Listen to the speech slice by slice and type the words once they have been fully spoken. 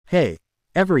Hey,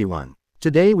 everyone!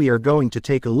 Today we are going to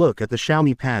take a look at the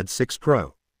Xiaomi Pad 6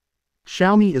 Pro.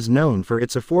 Xiaomi is known for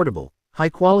its affordable,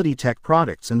 high-quality tech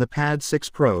products, and the Pad 6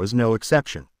 Pro is no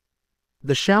exception.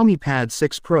 The Xiaomi Pad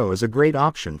 6 Pro is a great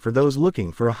option for those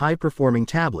looking for a high-performing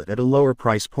tablet at a lower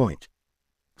price point.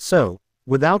 So,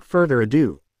 without further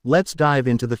ado, let's dive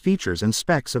into the features and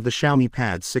specs of the Xiaomi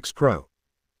Pad 6 Pro.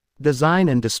 Design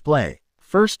and display.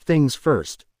 First things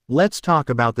first, let's talk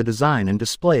about the design and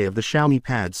display of the Xiaomi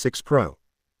Pad 6 Pro.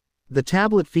 The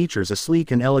tablet features a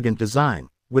sleek and elegant design,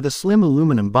 with a slim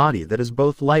aluminum body that is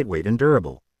both lightweight and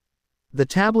durable. The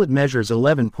tablet measures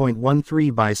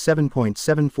 11.13 by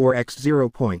 7.74 x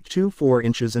 0.24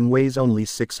 inches and weighs only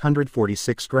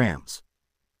 646 grams.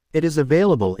 It is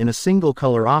available in a single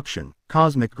color option,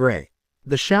 Cosmic Gray.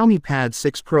 The Xiaomi Pad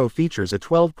 6 Pro features a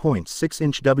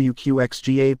 12.6-inch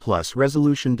WQXGA+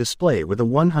 resolution display with a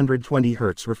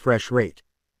 120Hz refresh rate.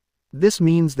 This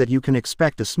means that you can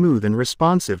expect a smooth and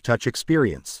responsive touch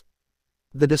experience.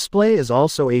 The display is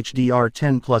also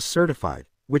HDR10+ certified,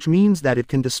 which means that it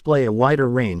can display a wider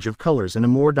range of colors and a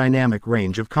more dynamic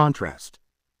range of contrast.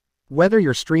 Whether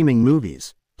you're streaming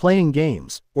movies, playing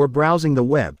games, or browsing the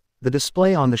web, the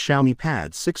display on the Xiaomi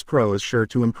Pad 6 Pro is sure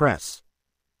to impress.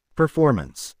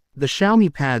 Performance. The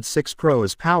Xiaomi Pad 6 Pro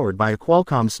is powered by a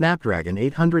Qualcomm Snapdragon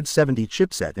 870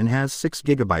 chipset and has 6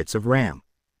 GB of RAM.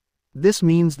 This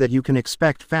means that you can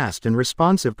expect fast and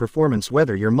responsive performance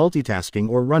whether you're multitasking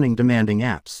or running demanding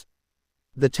apps.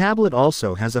 The tablet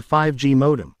also has a 5G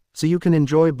modem, so you can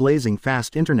enjoy blazing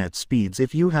fast internet speeds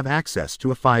if you have access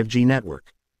to a 5G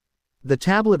network. The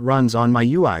tablet runs on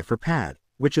MyUI for Pad,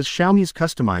 which is Xiaomi's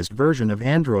customized version of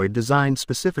Android designed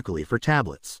specifically for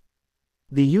tablets.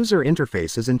 The user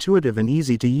interface is intuitive and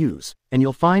easy to use, and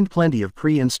you'll find plenty of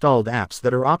pre-installed apps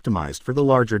that are optimized for the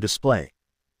larger display.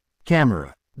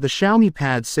 Camera. The Xiaomi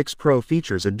Pad 6 Pro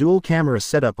features a dual camera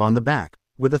setup on the back,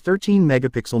 with a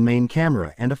 13-megapixel main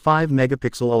camera and a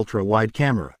 5-megapixel ultra-wide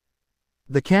camera.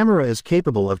 The camera is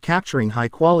capable of capturing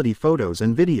high-quality photos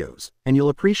and videos, and you'll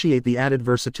appreciate the added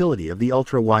versatility of the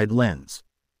ultra-wide lens.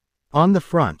 On the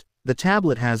front, the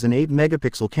tablet has an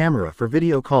 8-megapixel camera for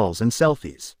video calls and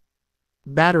selfies.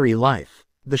 Battery life.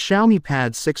 The Xiaomi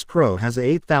Pad 6 Pro has a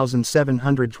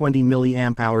 8720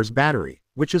 mAh battery,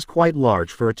 which is quite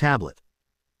large for a tablet.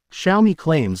 Xiaomi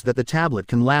claims that the tablet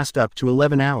can last up to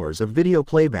 11 hours of video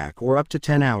playback or up to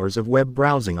 10 hours of web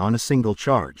browsing on a single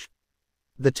charge.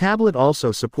 The tablet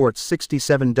also supports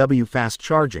 67W fast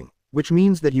charging, which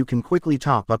means that you can quickly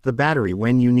top up the battery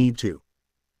when you need to.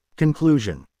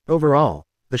 Conclusion. Overall,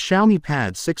 the Xiaomi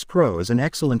Pad 6 Pro is an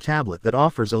excellent tablet that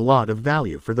offers a lot of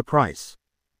value for the price.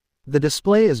 The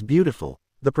display is beautiful,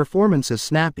 the performance is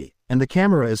snappy, and the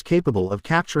camera is capable of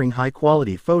capturing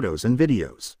high-quality photos and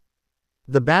videos.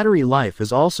 The battery life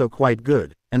is also quite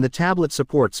good, and the tablet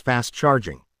supports fast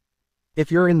charging. If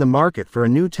you're in the market for a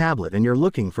new tablet and you're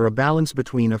looking for a balance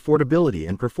between affordability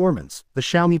and performance, the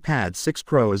Xiaomi Pad 6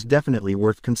 Pro is definitely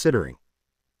worth considering.